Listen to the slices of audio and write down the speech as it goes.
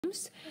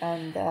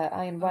And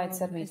I invite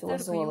Sarmīte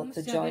Ozola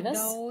to join us.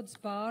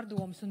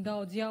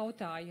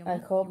 I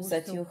hope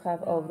that you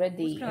have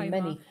already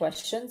many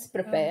questions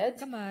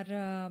prepared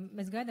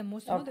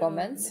or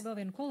comments.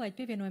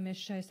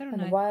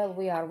 And while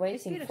we are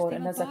waiting for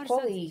another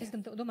colleague,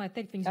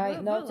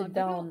 I noted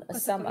down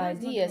some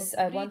ideas.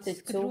 I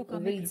wanted to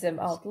read them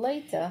out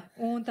later,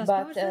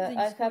 but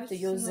I have to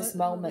use this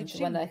moment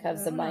when I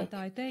have the mic.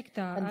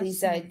 And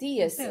these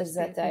ideas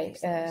that I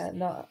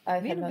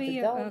have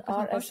noted down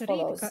are as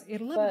follows.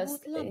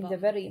 First, in the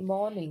very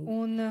morning,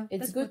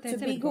 it's good to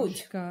be good.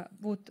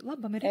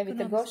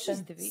 Evita Gosha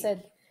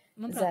said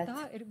that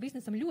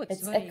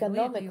it's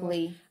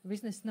economically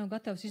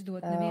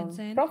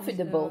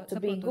profitable to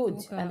be good,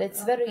 and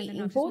it's very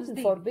important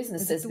for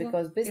businesses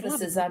because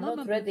businesses are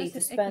not ready to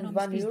spend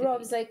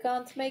 €1 if they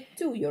can't make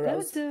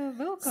 €2.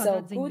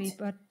 So good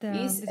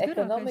is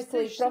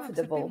economically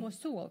profitable.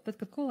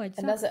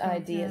 Another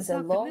idea, the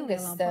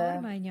longest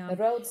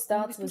road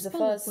starts with the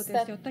first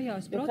step.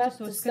 You have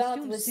to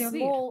start with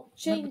small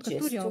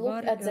changes to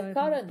look at the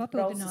current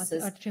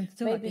processes.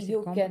 Maybe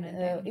you can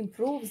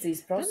improve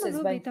these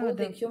processes by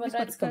including human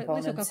rights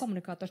components.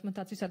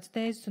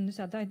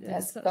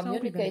 As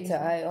communicator,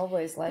 I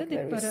always like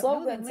very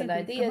slogans and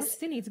ideas.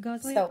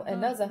 So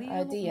another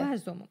idea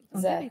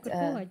that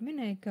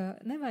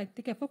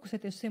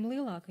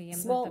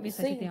small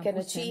thing can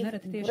achieve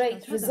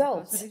great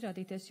results.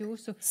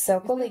 So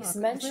colleagues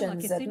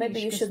mentioned that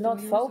maybe you should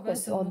not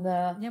focus on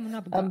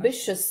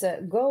ambitious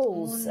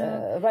goals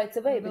right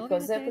away,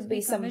 because there could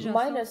be some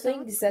minor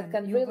things that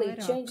can really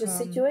change the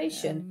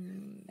situation.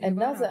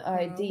 Another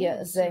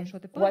idea that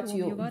what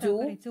you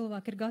do,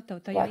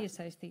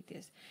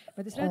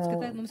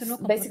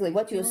 basically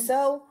what you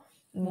sow,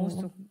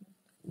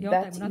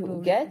 that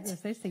you get,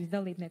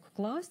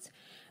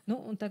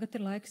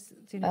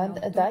 and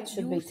that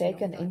should be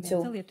taken into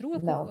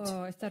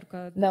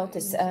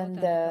notice.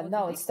 And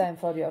now it's time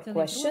for your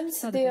questions,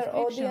 dear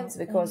audience,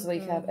 because we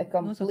have a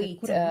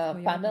complete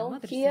panel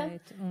here.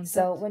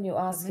 So when you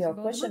ask your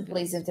question,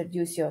 please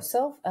introduce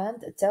yourself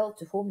and tell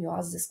to whom you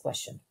ask this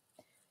question.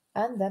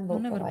 And then we'll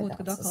provide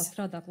answers.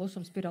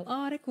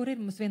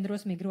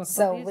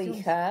 So we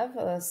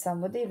have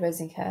somebody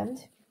raising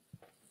hand.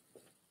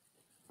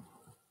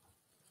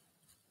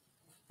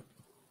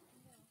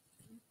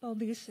 Thank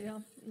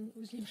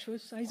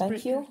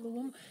you.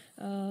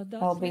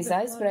 I'll be the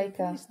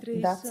icebreaker.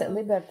 That's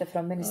Liberta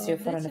from Ministry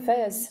of Foreign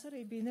Affairs.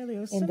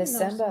 In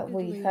December,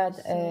 we had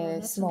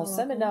a small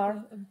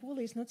seminar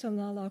with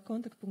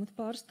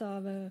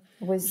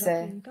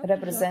the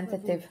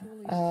representative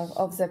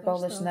of the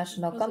Polish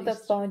National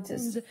Contact Point,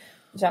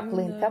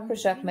 Jacqueline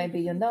Kaprzak.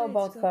 Maybe you know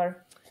about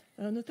her.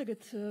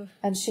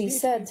 And she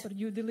said that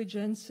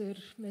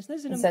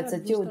the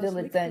due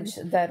diligence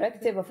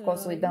directive, of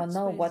course, we don't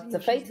know what the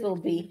fate will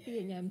be,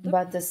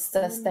 but the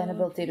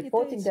sustainability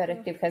reporting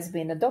directive has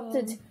been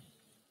adopted.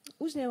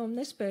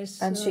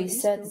 And she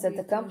said that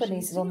the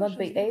companies will not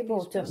be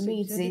able to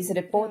meet these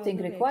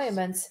reporting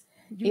requirements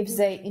if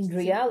they, in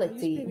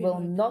reality, will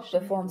not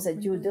perform the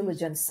due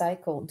diligence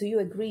cycle. Do you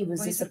agree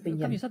with this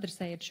opinion? To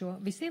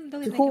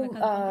whom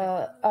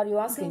are you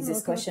asking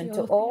this question?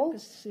 To all?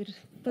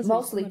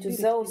 Mostly to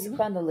those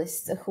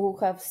panelists who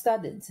have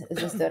studied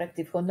this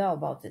directive, who know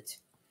about it.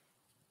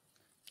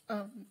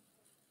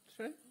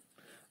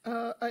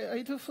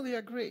 I do fully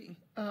agree,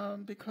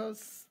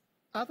 because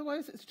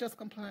otherwise it's just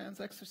compliance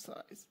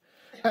exercise.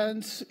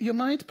 And you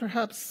might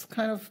perhaps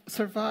kind of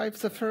survive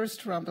the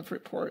first round of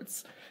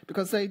reports,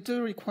 because they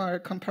do require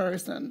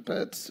comparison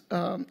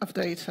of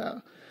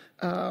data,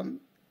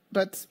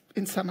 but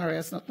in some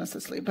areas not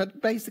necessarily. But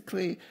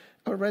basically,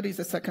 already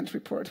the second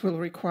report will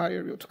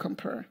require you to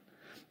compare.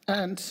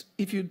 And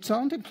if you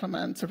don't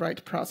implement the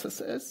right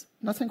processes,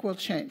 nothing will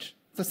change.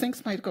 The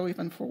things might go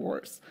even for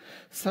worse.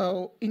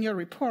 So in your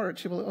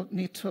report, you will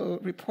need to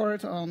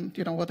report on,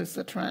 what is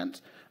the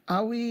trend?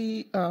 Are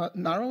we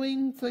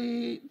narrowing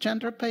the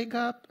gender pay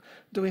gap?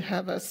 Do we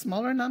have a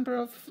smaller number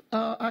of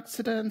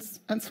accidents?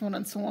 And so on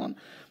and so on.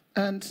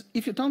 And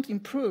if you don't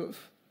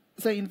improve,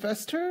 the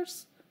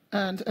investors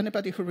and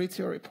anybody who reads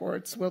your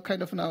reports will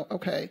kind of know,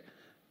 okay,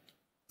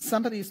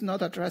 somebody is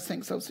not addressing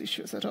those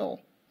issues at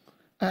all.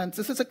 And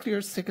this is a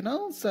clear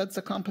signal that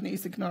the company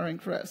is ignoring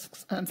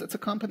risks and that the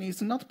company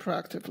is not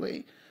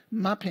proactively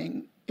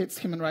mapping its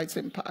human rights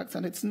impacts,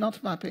 and it's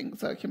not mapping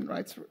the human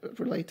rights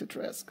related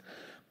risk.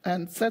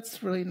 And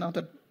that's really not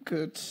a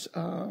good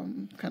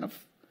kind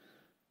of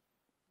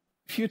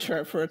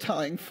future for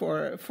telling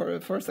for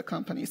the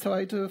company. So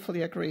I do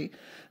fully agree.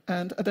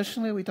 And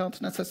additionally, we don't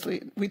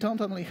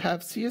only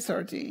have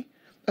CSRD,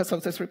 so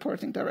this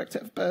reporting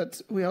directive, but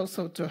we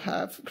also do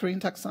have green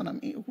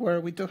taxonomy,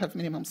 where we do have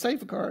minimum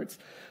safeguards,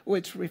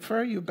 which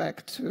refer you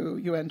back to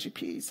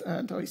UNGPs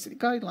and OECD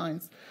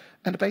guidelines.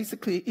 And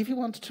basically, if you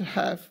want to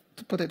have,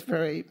 to put it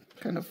very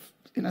kind of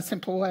in a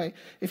simple way,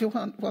 if you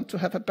want to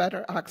have a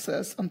better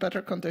access on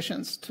better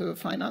conditions to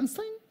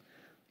financing,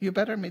 you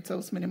better meet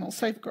those minimal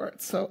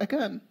safeguards. So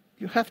again,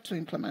 you have to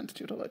implement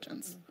due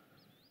diligence.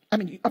 I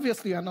mean,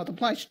 obviously, you are not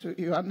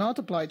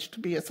obliged to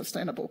be a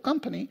sustainable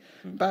company,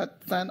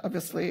 but then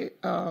obviously,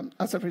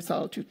 as a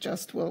result, you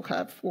just will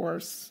have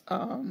worse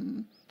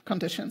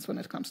conditions when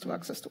it comes to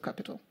access to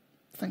capital.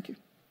 Thank you.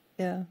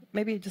 Yeah,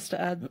 maybe just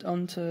to add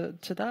on to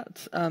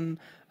that,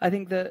 I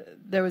think that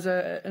there was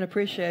an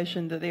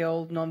appreciation that the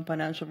old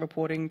non-financial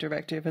reporting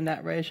directive and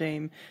that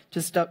regime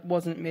just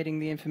wasn't meeting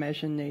the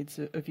information needs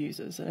of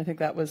users. And I think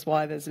that was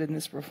why there's been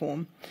this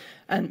reform,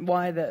 and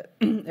why that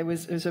it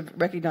was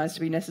recognised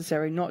to be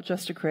necessary not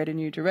just to create a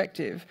new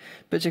directive,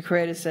 but to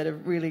create a set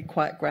of really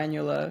quite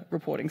granular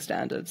reporting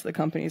standards that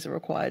companies are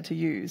required to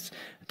use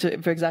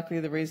for exactly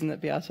the reason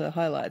that Beata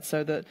highlights,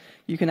 so that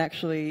you can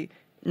actually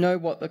know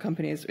what the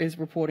company is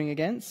reporting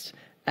against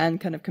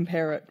and kind of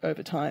compare it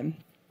over time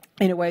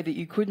in a way that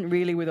you couldn't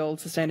really with old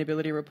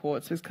sustainability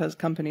reports, because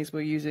companies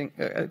were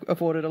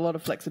afforded a lot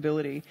of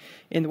flexibility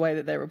in the way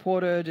that they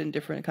reported, in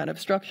different kind of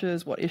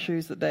structures, what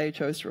issues that they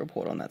chose to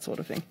report on, that sort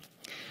of thing.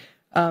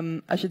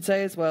 I should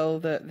say as well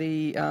that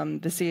the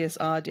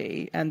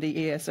CSRD and the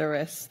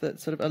ESRS that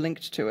sort of are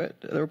linked to it,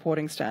 the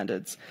reporting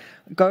standards,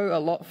 go a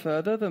lot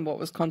further than what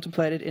was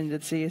contemplated in the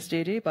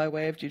CSDD by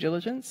way of due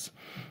diligence.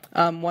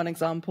 One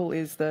example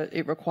is that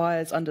it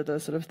requires, under the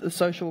sort of the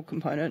social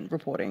component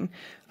reporting,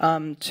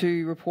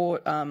 to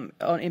report on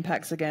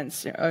impacts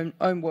against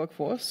own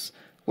workforce,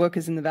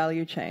 workers in the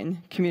value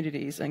chain,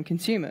 communities and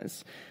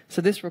consumers.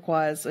 So this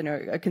requires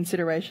a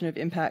consideration of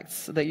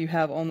impacts that you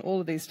have on all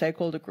of these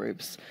stakeholder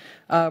groups,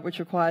 which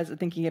requires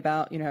thinking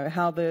about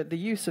how the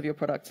use of your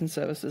products and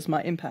services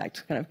might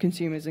impact kind of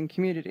consumers and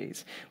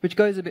communities, which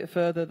goes a bit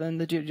further than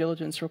the due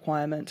diligence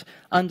requirement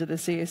under the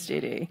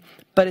CSDD,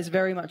 but is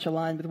very much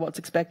aligned with what's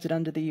expected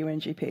under the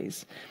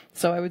UNGPs.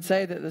 So I would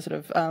say that the sort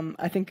of,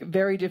 I think,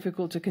 very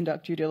difficult to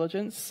conduct due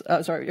diligence,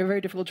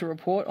 very difficult to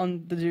report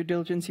on the due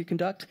diligence you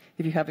conduct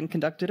if you haven't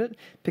conducted it,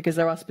 because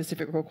there are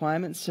specific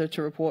requirements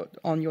to report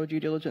on your due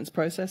diligence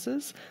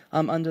processes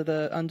under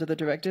the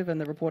directive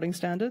and the reporting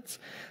standards.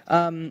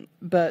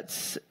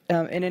 But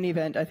in any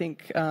event, I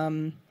think, yeah,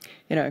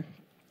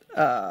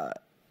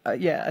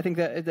 I think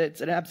that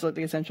it's an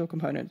absolutely essential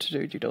component to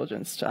do due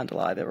diligence to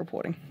underlie their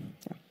reporting.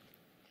 Yeah.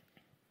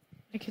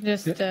 I can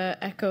just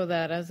echo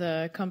that as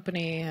a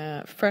company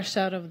fresh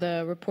out of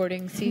the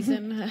reporting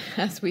season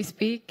as we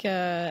speak,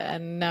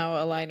 and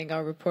now aligning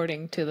our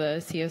reporting to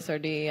the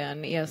CSRD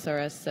and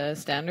ESRS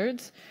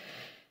standards.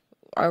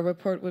 Our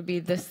report would be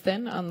this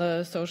thin on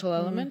the social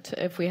element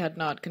if we had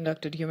not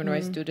conducted human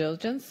rights due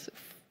diligence,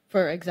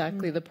 for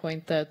exactly the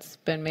point that's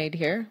been made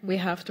here. We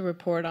have to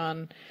report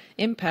on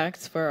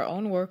impacts for our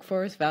own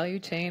workforce, value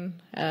chain,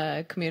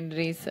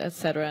 communities,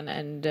 etc.,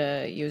 and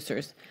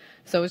users.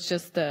 So it's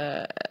just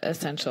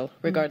essential,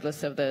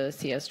 regardless of the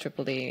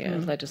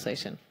CSDD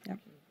legislation. Yeah.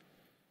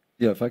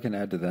 Yeah, if I can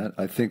add to that,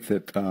 I think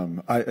that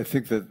I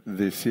think that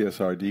the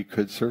CSRD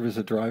could serve as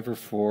a driver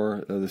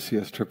for the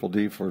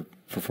CSDD for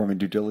performing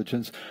due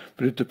diligence,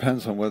 but it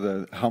depends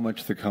on how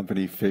much the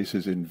company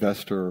faces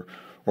investor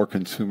or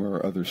consumer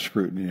or other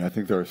scrutiny. I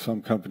think there are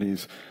some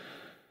companies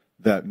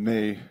that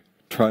may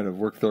try to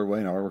work their way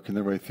and are working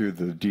their way through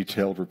the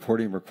detailed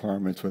reporting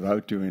requirements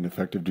without doing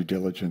effective due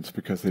diligence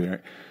because they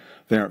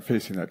aren't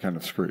facing that kind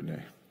of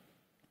scrutiny.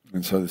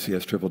 And so the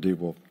CSDD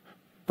will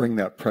bring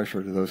that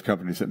pressure to those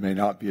companies that may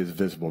not be as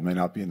visible, may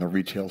not be in the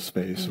retail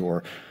space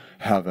or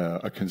have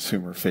a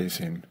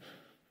consumer-facing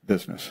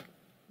business.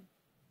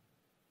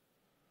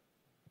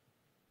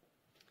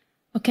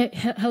 Okay,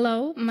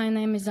 hello, my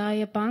name is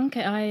Aya Pank.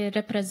 I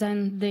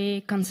represent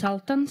the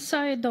consultant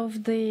side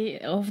of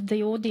the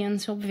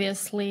audience,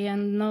 obviously,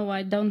 and no,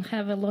 I don't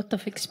have a lot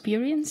of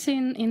experience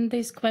in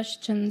these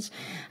questions,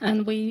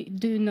 and we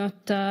do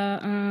not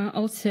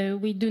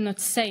we do not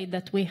say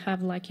that we have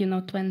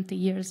 20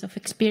 years of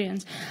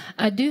experience.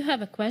 I do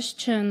have a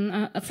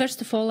question. First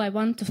of all, I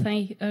want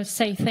to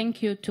say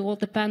thank you to all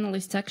the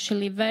panelists.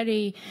 Actually,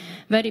 very,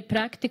 very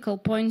practical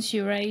points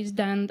you raised,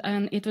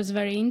 and it was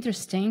very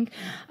interesting.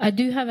 I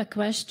do have a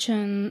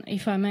question,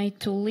 if I may,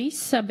 to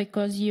Lisa,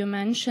 because you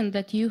mentioned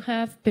that you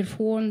have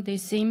performed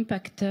this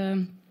impact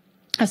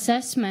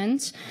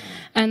assessments,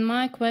 and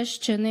my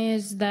question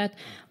is that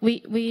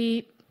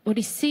we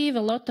receive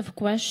a lot of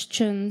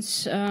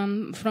questions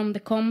from the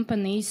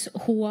companies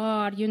who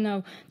are,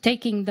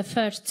 taking the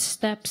first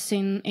steps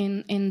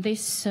in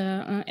this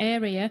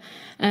area,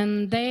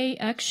 and they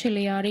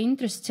actually are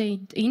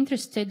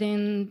interested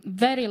in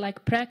very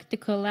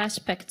practical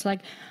aspects,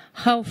 like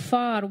how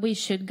far we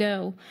should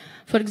go.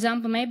 For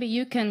example, maybe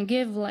you can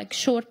give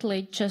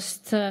shortly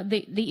just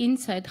the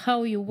insight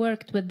how you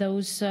worked with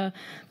those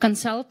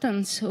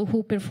consultants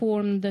who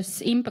performed this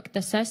impact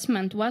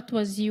assessment. What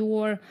was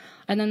your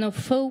I don't know,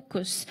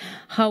 focus.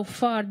 How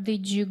far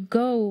did you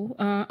go?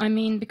 I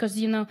mean, because,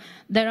 you know,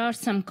 there are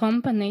some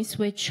companies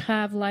which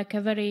have like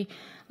a very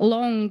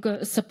long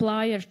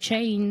supplier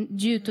chain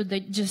due to the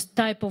just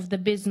type of the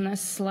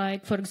business.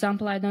 Like, for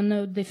example, I don't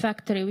know, the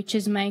factory which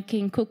is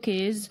making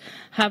cookies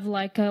have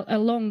like a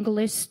long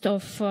list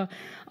of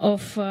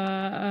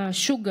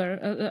sugar.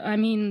 I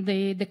mean,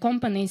 the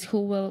companies who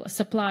will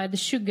supply the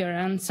sugar,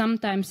 and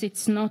sometimes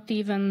it's not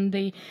even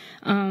the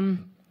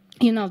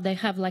you know, they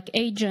have like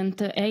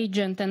agent,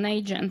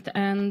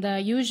 and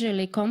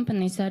usually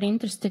companies are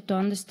interested to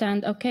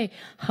understand, okay,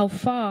 how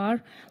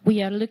far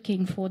we are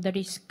looking for the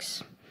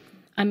risks.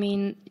 I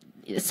mean,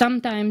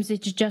 sometimes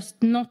it's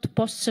just not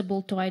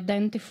possible to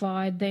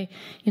identify the,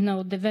 you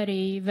know, the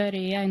very,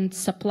 very end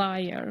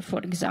supplier, for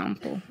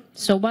example.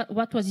 So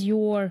what was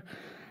your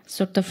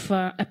sort of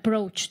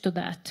approach to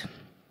that?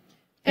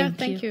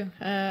 Thank you.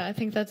 I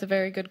think that's a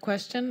very good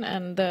question,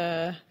 and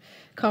the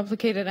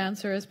complicated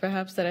answer is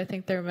perhaps that I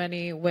think there are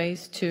many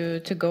ways to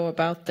go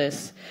about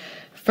this.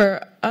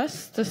 For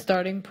us, the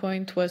starting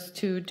point was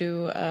to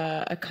do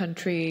a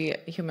country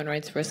human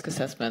rights risk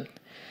assessment.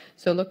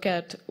 So look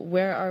at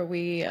where are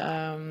we,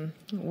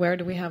 where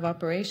do we have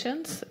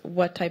operations,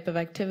 what type of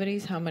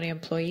activities, how many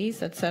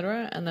employees,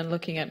 etc., and then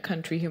looking at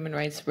country human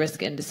rights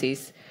risk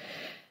indices.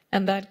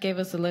 And that gave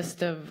us a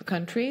list of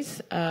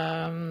countries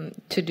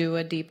to do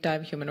a deep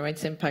dive human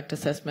rights impact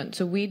assessment.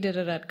 So we did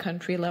it at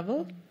country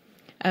level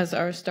as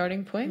our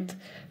starting point,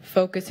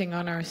 focusing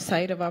on our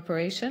site of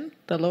operation,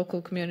 the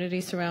local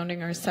community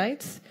surrounding our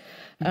sites,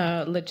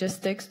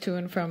 logistics to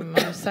and from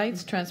our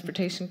sites,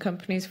 transportation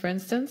companies, for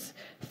instance,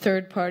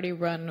 third-party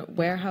run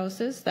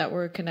warehouses that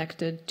were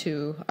connected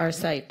to our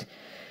site.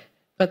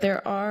 But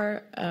there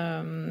are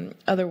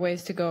other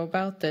ways to go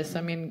about this.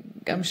 I mean,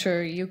 I'm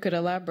sure you could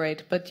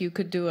elaborate, but you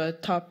could do a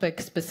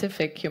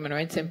topic-specific human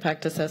rights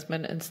impact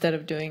assessment instead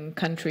of doing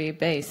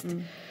country-based.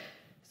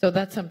 So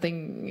that's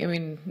something, I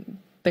mean,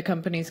 the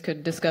companies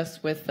could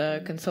discuss with a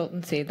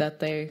consultancy that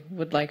they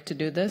would like to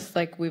do this.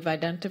 Like, we've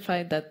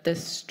identified that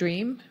this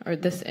stream or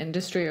this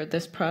industry or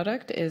this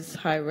product is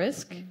high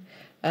risk.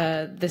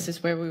 This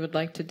is where we would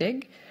like to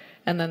dig.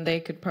 And then they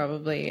could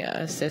probably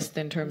assist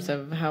in terms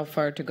of how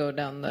far to go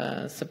down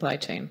the supply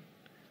chain.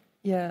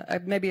 Yeah,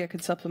 maybe I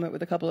could supplement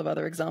with a couple of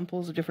other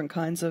examples of different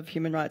kinds of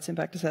human rights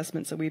impact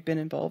assessments that we've been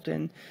involved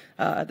in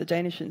at the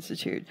Danish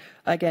Institute.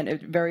 Again,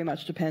 it very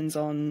much depends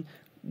on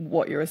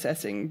what you're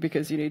assessing,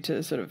 because you need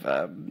to sort of,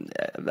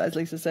 as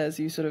Lisa says,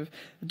 you sort of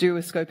do a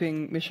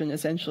scoping mission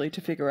essentially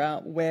to figure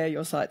out where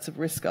your sites of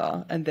risk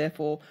are and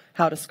therefore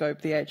how to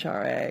scope the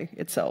HRA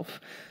itself.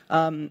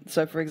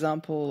 So, for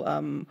example,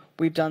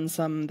 we've done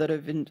some that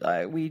have been,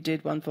 we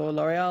did one for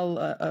L'Oreal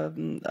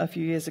a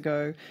few years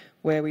ago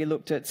where we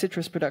looked at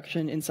citrus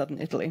production in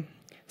southern Italy.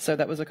 So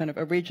that was a kind of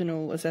a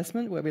regional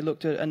assessment where we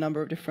looked at a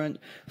number of different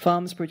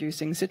farms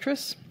producing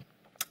citrus,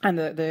 and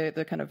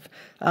the kind of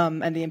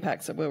and the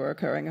impacts that were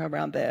occurring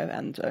around there,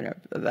 and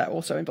that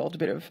also involved a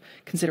bit of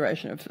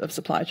consideration of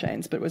supply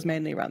chains, but it was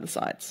mainly around the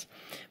sites.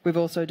 We've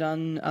also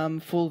done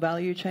full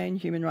value chain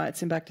human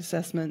rights impact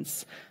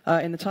assessments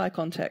in the Thai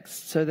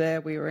context. So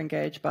there we were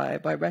engaged by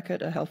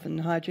Reckitt, a health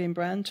and hygiene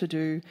brand, to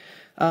do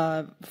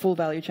full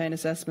value chain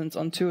assessments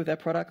on 2 of their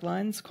product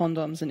lines,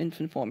 condoms and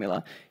infant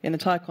formula, in the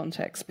Thai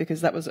context,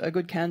 because that was a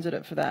good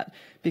candidate for that.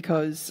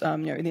 Because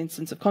in the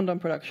instance of condom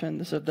production,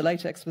 the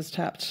latex was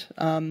tapped.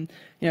 In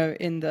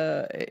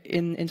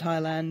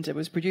Thailand, it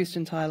was produced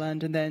in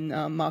Thailand and then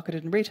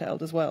marketed and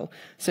retailed as well.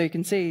 So you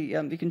can see,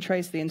 you can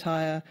trace the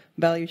entire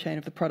value chain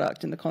of the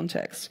product in the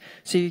context.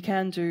 So you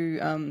can do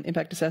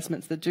impact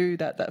assessments that do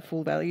that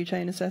full value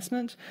chain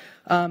assessment.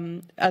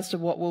 As to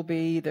what will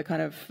be the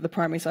kind of the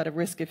primary side of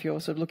risk if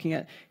you're sort of looking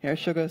at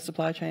sugar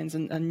supply chains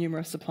and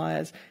numerous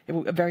suppliers, it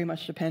will very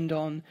much depend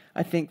on,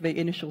 I think, the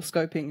initial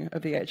scoping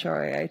of the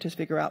HRAA to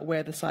figure out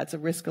where the sites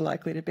of risk are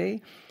likely to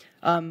be.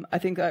 I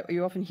think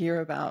you often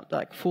hear about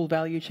like full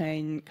value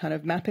chain kind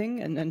of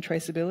mapping and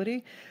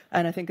traceability,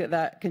 and I think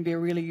that can be a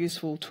really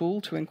useful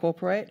tool to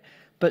incorporate,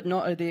 but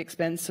not at the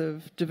expense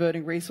of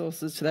diverting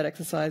resources to that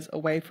exercise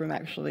away from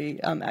actually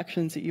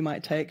actions that you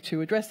might take to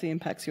address the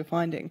impacts you're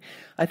finding.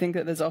 I think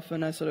that there's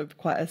often a sort of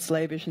quite a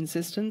slavish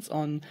insistence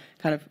on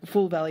kind of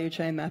full value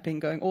chain mapping,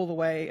 going all the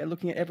way,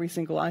 looking at every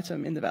single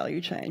item in the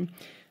value chain.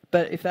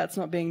 But if that's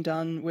not being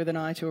done with an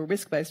eye to a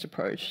risk-based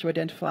approach to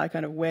identify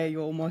kind of where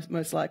your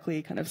most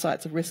likely kind of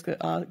sites of risk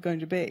are going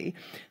to be,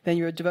 then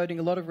you're devoting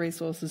a lot of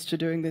resources to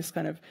doing this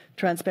kind of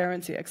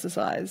transparency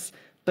exercise,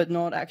 but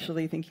not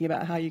actually thinking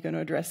about how you're going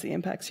to address the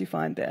impacts you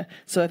find there.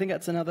 So I think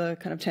that's another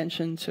kind of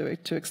tension to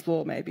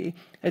explore maybe.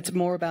 It's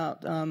more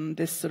about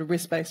this sort of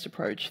risk-based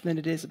approach than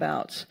it is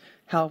about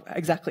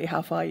exactly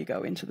how far you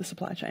go into the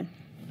supply chain.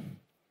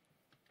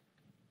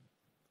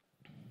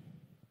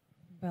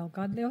 Vēl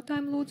kādi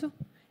jautājumi, lūdzu?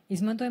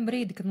 Izmantojam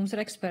brīdi, kad mums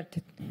ir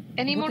eksperti.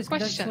 Any more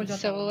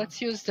questions? So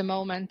let's use the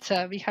moment.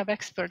 We have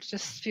experts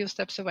just a few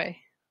steps away.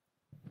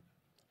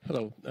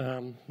 Hello,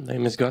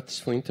 name is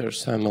Gatis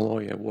Flinters. I'm a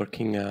lawyer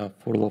working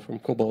for law firm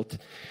Cobalt.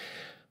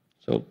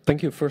 So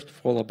thank you, first of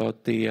all,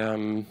 about the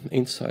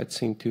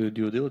insights into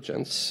due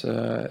diligence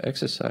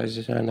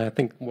exercises. And I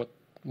think what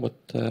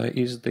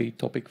is the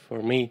topic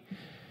for me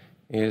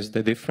is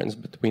the difference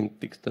between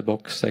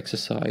tick-the-box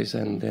exercise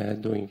and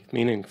doing it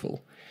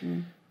meaningful.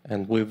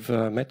 And we've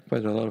met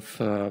quite a lot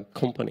of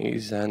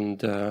companies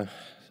and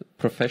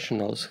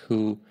professionals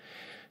who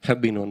have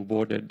been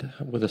onboarded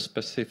with a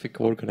specific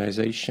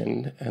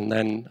organization and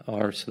then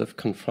are sort of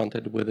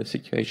confronted with a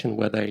situation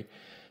where they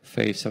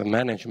face a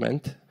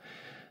management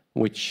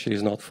which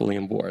is not fully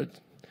on board.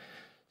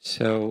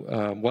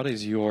 So what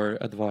is your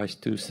advice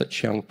to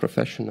such young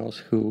professionals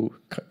who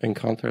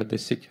encounter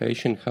this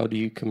situation? How do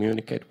you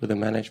communicate with the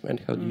management?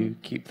 How do you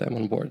keep them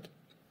on board?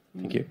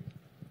 Thank you.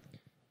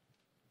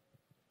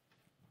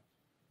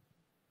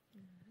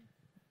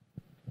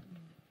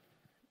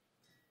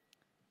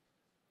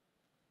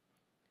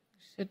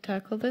 Should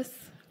tackle this?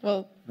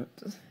 Well,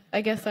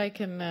 I guess I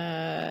can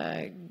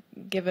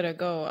give it a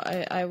go.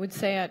 I would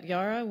say at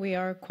Yara we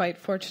are quite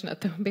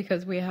fortunate though,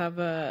 because we have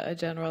a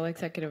general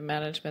executive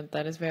management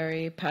that is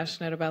very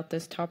passionate about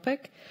this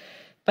topic.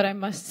 But I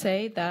must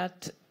say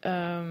that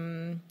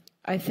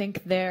I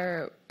think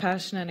their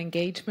passion and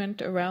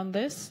engagement around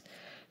this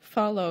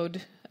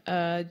followed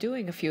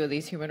doing a few of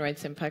these human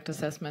rights impact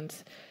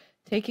assessments,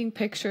 taking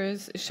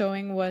pictures,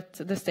 showing what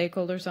the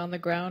stakeholders on the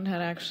ground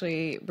had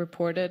actually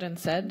reported and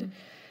said,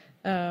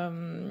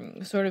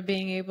 sort of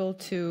being able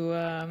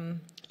to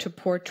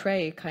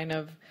portray kind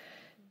of,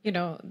 you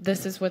know,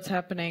 this is what's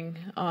happening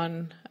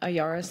on a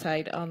Yara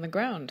site on the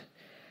ground.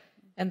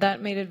 And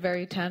that made it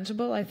very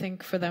tangible, I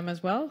think, for them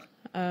as well.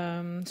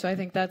 So I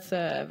think that's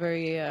a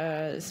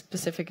very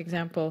specific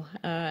example,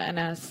 and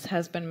as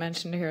has been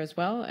mentioned here as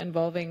well,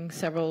 involving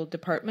several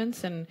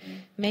departments and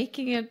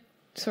making it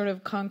sort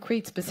of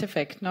concrete,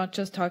 specific, not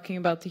just talking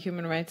about the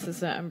human rights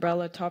as an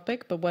umbrella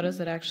topic, but what does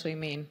it actually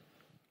mean?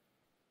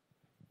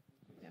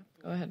 Yeah,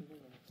 go ahead.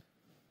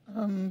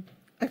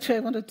 Actually, I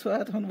wanted to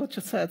add on what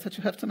you said, that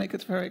you have to make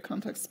it very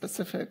context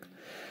specific.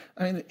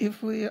 I mean,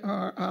 if we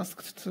are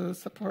asked to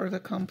support a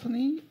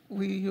company,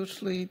 we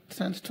usually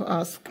tend to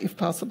ask, if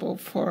possible,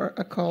 for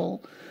a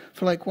call,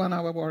 for like 1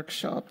 hour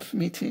workshop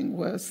meeting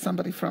with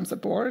somebody from the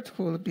board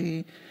who will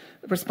be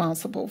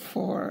responsible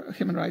for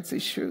human rights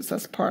issues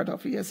as part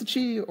of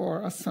ESG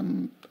or as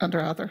some under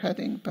other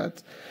heading.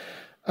 But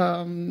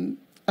I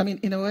mean,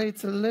 in a way,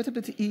 it's a little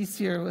bit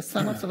easier with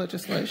some of the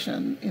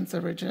legislation in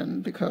the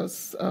region,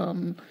 because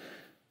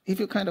if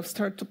you kind of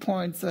start to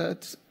point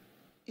that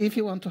if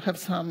you want to have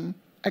some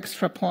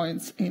extra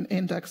points in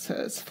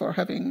indexes for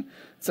having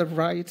the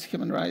right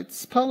human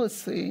rights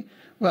policy,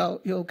 well,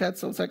 you'll get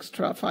those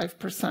extra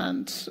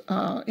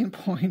 5% in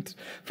point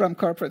from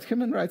corporate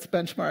human rights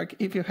benchmark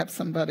if you have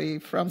somebody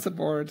from the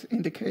board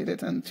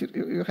indicated and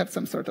you have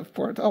some sort of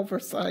board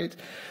oversight.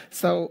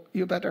 So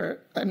you better,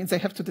 I mean, they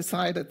have to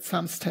decide at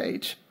some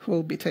stage who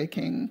will be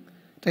taking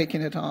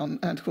it on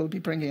and who will be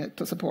bringing it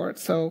to the board.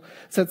 So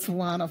that's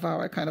one of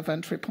our kind of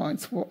entry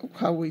points,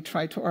 how we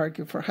try to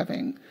argue for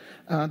having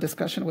a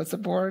discussion with the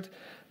board.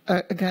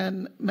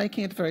 Again,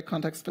 making it very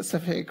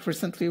context-specific.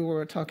 Recently, we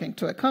were talking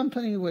to a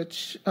company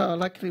which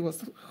luckily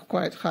was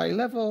quite high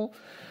level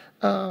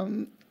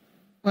when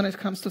it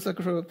comes to the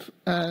group,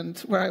 and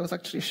where I was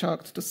actually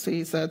shocked to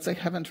see that they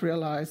haven't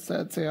realized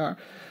that they are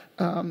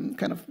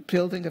kind of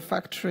building a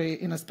factory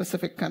in a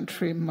specific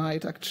country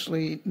might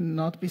actually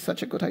not be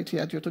such a good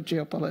idea due to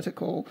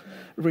geopolitical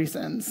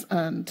reasons.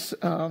 And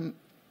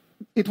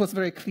it was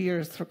very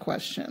clear through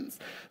questions.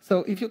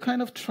 So if you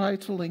kind of try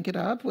to link it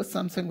up with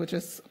something which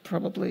is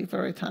probably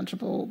very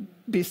tangible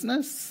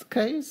business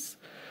case,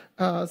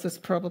 this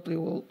probably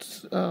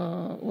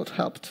would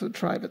help to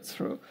drive it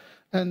through.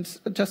 And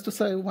just to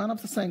say, one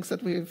of the things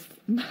that we've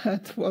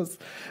met was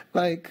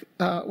like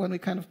when we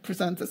kind of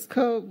present this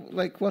code,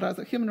 like what are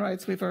the human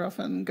rights, we very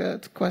often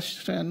get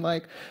question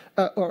like,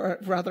 or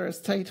rather a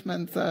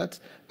statement that,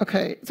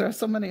 okay, there are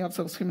so many of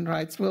those human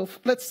rights,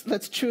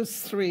 let's choose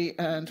 3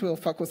 and we'll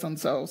focus on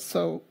those.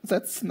 So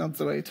that's not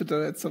the way to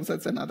do it. So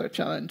that's another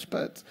challenge.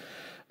 But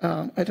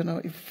I don't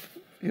know if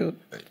you...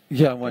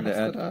 Yeah, I wanted to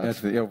add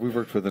to that. Yeah, we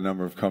worked with a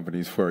number of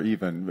companies where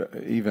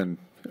even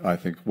I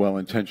think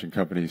well-intentioned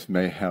companies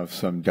may have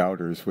some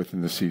doubters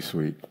within the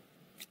C-suite.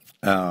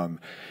 And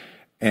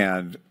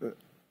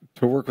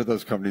to work with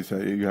those companies,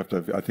 you have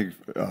to, I think,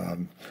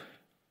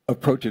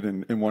 approach it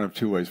in one of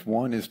 2 ways.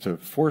 One is to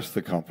force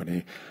the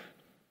company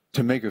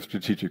to make a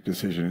strategic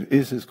decision.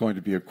 Is this going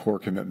to be a core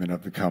commitment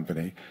of the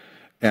company?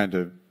 And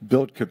to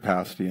build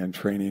capacity and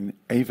training,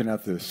 even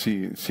at the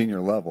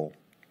senior level,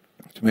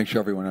 to make sure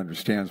everyone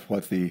understands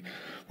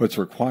what's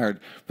required,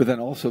 but then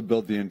also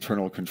build the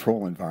internal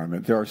control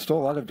environment. There are still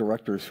a lot of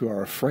directors who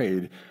are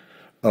afraid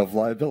of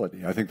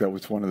liability. I think that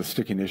was one of the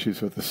sticking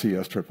issues with the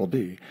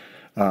CSDD.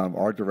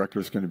 Our director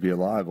is going to be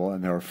liable,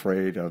 and they're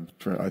afraid of,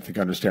 I think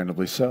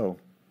understandably so,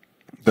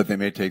 that they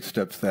may take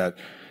steps that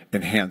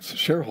enhance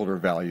shareholder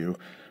value,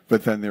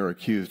 but then they're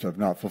accused of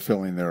not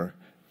fulfilling their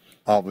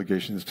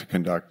obligations to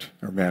conduct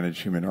or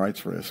manage human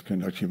rights risk,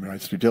 conduct human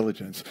rights due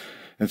diligence.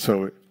 And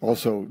so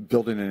also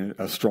building in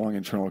a strong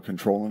internal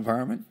control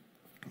environment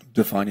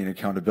defining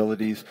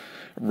accountabilities,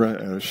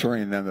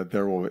 assuring them that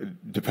there will,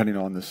 depending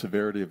on the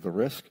severity of the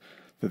risk,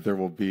 that there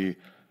will be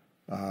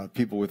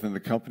people within the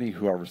company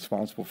who are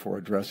responsible for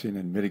addressing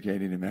and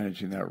mitigating and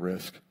managing that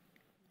risk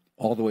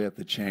all the way up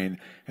the chain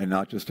and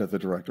not just at the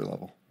director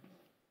level.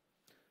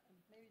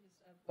 Maybe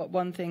just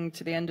one thing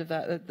to the end of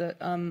that,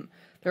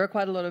 there are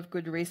quite a lot of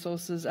good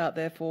resources out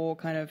there for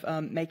kind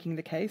of making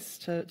the case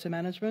to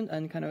management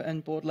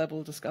and board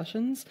level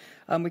discussions.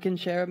 We can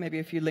share maybe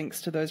a few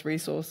links to those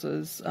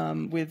resources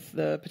with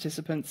the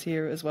participants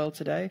here as well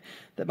today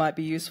that might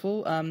be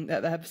useful.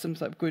 They have some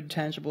sort of good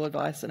tangible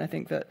advice, and I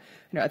think that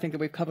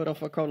we've covered off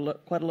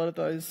quite a lot of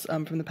those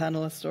from the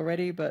panelists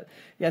already. But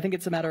yeah, I think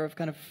it's a matter of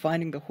kind of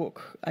finding the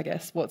hook, I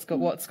guess, what's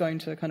going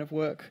to kind of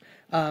work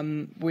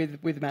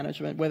with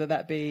management, whether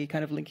that be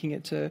kind of linking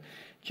it to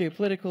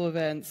geopolitical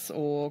events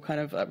or kind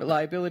of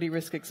liability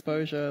risk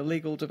exposure,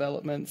 legal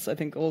developments. I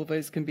think all of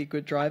those can be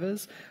good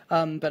drivers.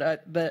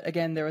 But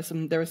again, there are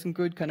some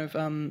good kind of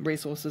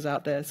resources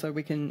out there, so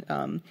we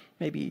can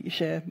maybe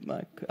share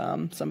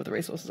some of the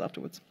resources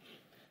afterwards.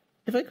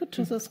 If I could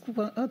just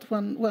add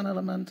one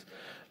element,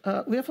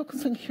 we are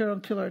focusing here on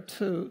Pillar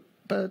 2,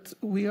 but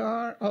we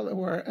are all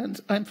aware, and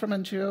I'm from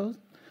NGOs,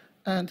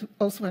 and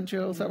also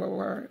NGOs are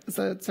aware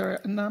that there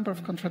are a number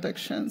of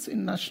contradictions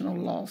in national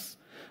laws.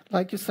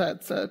 Like you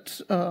said,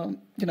 that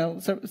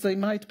they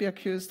might be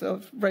accused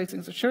of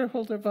raising the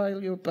shareholder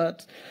value,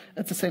 but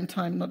at the same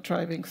time not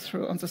driving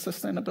through on the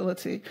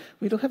sustainability.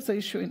 We do have the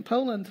issue in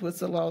Poland with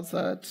the law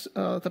that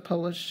the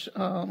Polish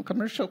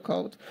commercial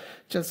code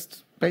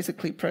just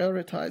basically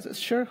prioritizes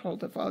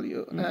shareholder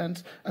value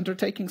and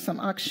undertaking some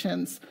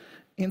actions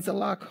in the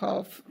lack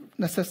of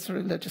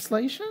necessary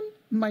legislation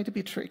might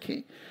be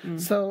tricky.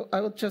 So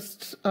I would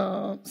just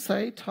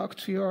say talk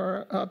to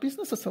your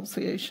business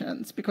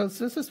associations, because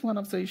this is one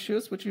of the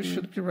issues which you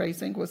should be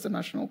raising with the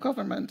national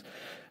government.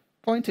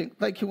 Pointing,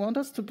 like, you want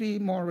us to be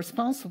more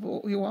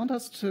responsible, you want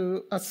us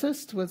to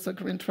assist with the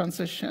green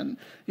transition,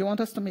 you want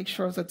us to make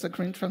sure that the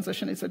green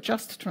transition is a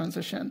just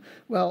transition.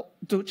 Well,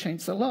 do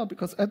change the law,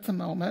 because at the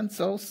moment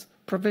those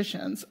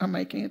provisions are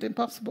making it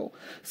impossible.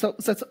 So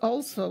that's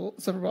also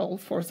the role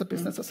for the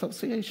business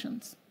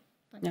associations.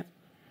 Yeah.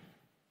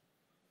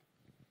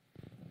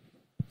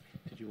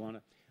 You want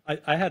to?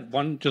 I had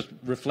one just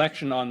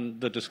reflection on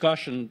the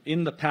discussion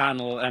in the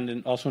panel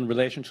and also in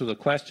relation to the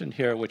question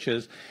here, which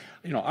is,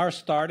 our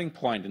starting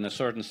point in a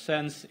certain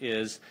sense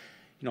is,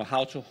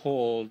 how to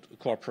hold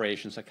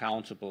corporations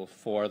accountable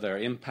for their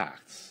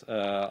impacts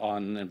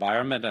on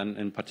environment and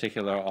in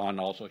particular on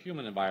also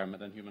human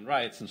environment and human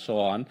rights and so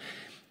on.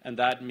 And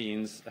that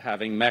means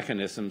having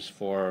mechanisms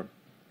for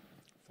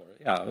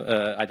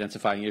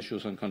identifying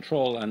issues and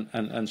control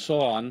and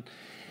so on.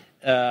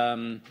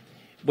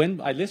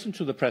 When I listened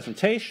to the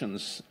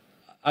presentations,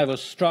 I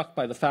was struck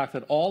by the fact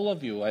that all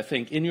of you, I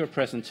think, in your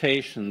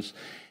presentations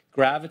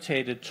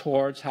gravitated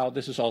towards how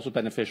this is also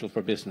beneficial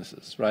for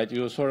businesses, right?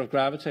 You were sort of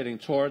gravitating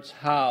towards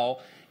how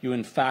you,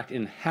 in fact,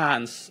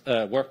 enhance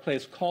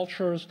workplace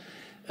cultures,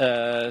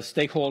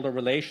 stakeholder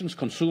relations,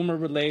 consumer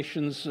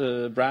relations,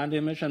 brand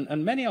image,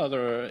 and many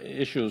other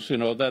issues,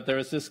 that there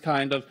is this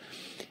kind of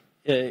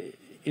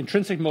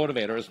intrinsic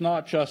motivator. It's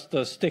not just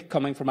the stick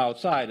coming from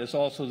outside, it's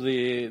also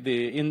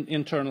the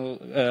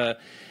internal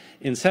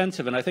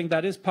incentive. And I think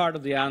that is part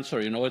of the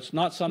answer. It's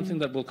not something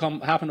that will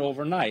happen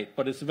overnight,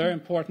 but it's very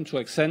important to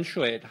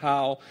accentuate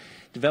how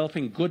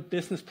developing good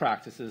business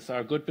practices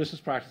are good for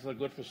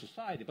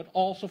society, but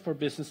also for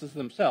businesses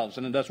themselves.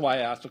 And that's why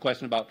I asked the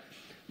question about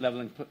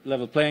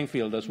level playing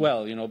field as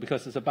well,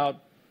 because it's about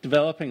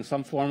developing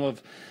some form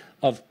of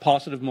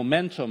positive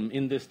momentum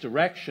in this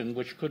direction,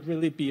 which could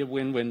really be a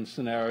win-win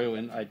scenario,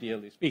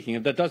 ideally speaking.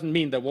 And that doesn't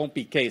mean there won't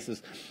be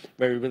cases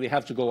where we really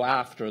have to go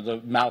after the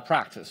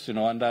malpractice,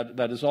 and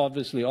that is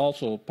obviously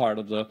also part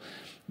of the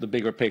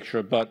bigger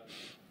picture. But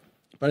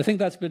I think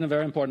that's been a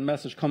very important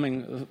message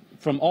coming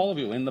from all of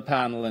you in the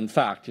panel, in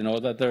fact,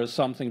 that there is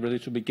something really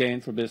to be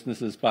gained for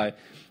businesses by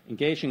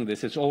engaging in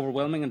this. It's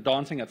overwhelming and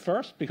daunting at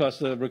first because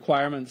the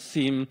requirements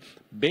seem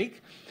big.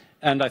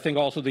 And I think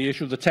also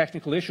the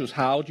technical issues,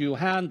 how do you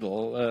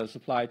handle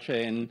supply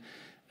chain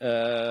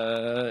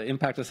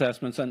impact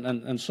assessments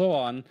and so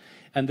on.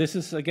 And this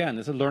is, again,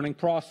 it's a learning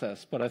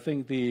process. But I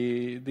think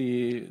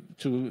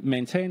to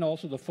maintain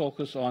also the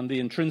focus on the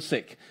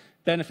intrinsic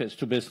benefits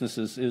to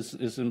businesses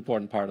is an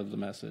important part of the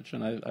message.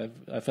 And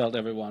I felt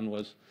everyone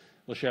was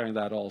sharing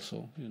that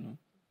also,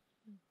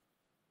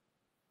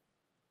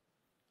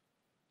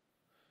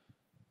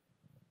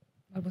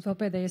 Varbūt vēl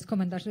pēdējais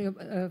komentārs,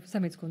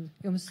 Sarmītes kundze,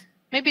 jums.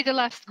 Maybe the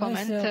last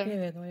comment.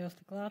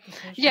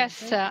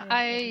 Yes,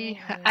 I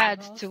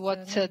add to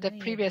what the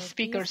previous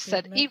speaker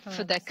said. If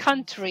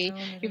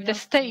the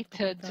state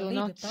do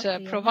not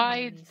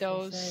provide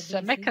those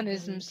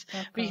mechanisms,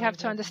 we have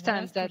to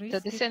understand that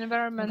this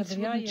environment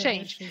wouldn't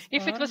change.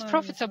 If it was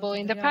profitable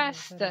in the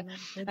past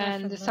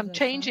and some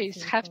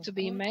changes have to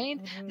be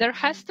made, there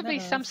has to be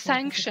some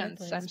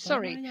sanctions, I'm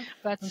sorry,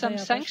 but some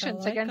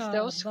sanctions against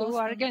those who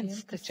are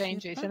against the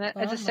changes. And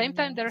at the same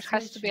time, there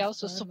has to be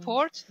also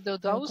support to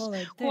those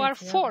who are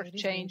for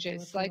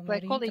changes. Like my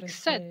colleague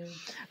said,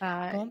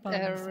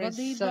 there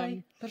is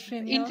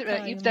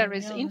if there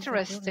is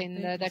interest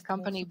in the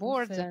company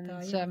boards and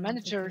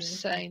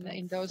managers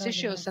in those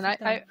issues, and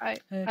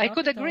I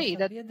could agree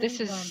that this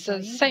is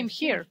the same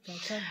here.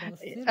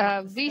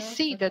 We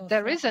see that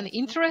there is an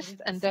interest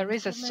and there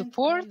is a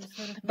support,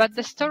 but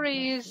the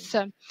story is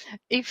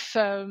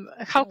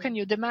how can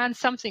you demand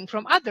something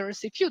from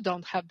others if you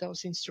don't have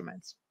those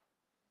instruments?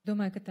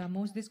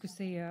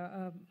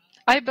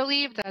 I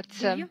believe that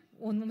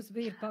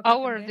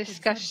our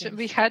discussion,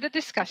 we had a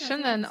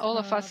discussion and all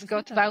of us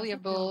got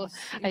valuable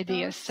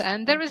ideas.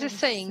 And there is a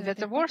saying that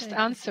the worst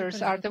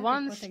answers are the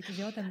ones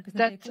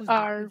that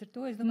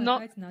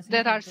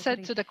are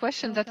said to the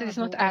question that is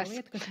not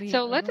asked.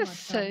 So let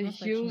us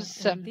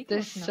use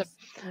this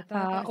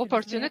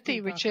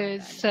opportunity, which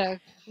is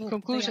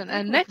conclusion,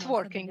 and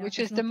networking, which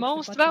is the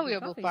most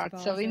valuable part.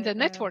 So in the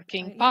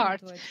networking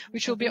part,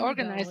 which will be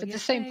organized at the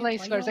same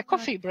place where the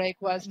coffee break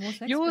was,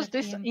 use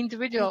this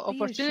individual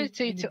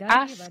opportunity to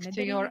ask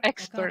to your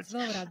experts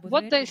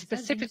what they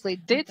specifically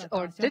did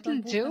or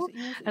didn't do,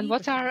 and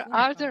what are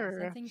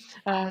other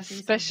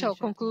special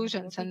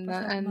conclusions. And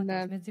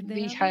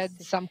we had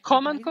some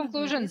common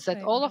conclusions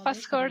that all of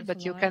us heard,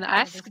 but you can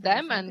ask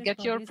them and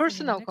get your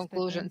personal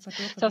conclusions.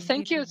 So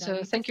thank you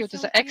to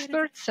the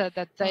experts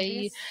that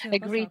they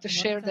agreed to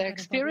share their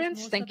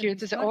experience. Thank you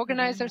to the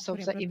organizers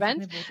of the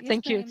event.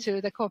 Thank you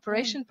to the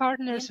cooperation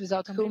partners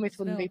without whom it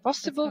wouldn't be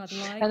possible,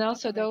 and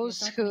also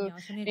those who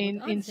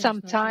in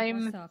some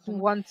time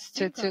want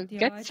to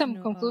get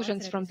some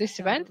conclusions from this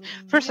event.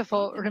 First of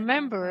all,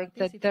 remember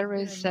that there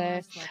is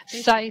a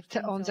site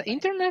on the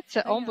internet,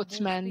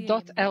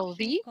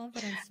 ombudsman.lv,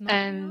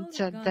 and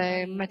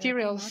the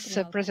materials,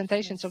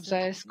 presentations of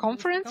this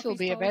conference will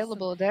be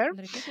available there,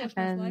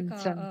 and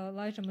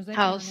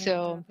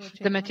also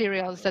the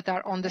materials that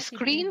are on the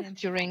screen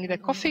during the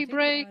coffee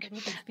break,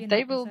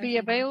 they will be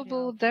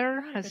available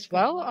there as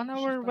well on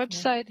our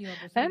website,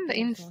 and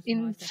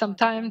in some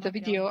time the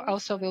video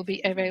also will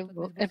be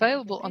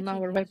available on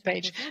our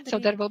webpage. So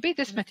there will be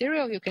this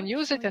material, you can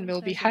use it, and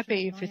we'll be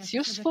happy if it's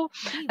useful.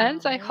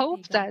 And I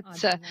hope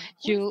that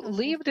you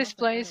leave this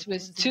place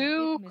with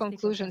two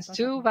conclusions,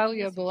 two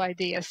valuable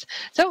ideas.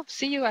 So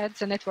see you at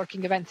the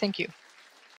networking event. Thank you.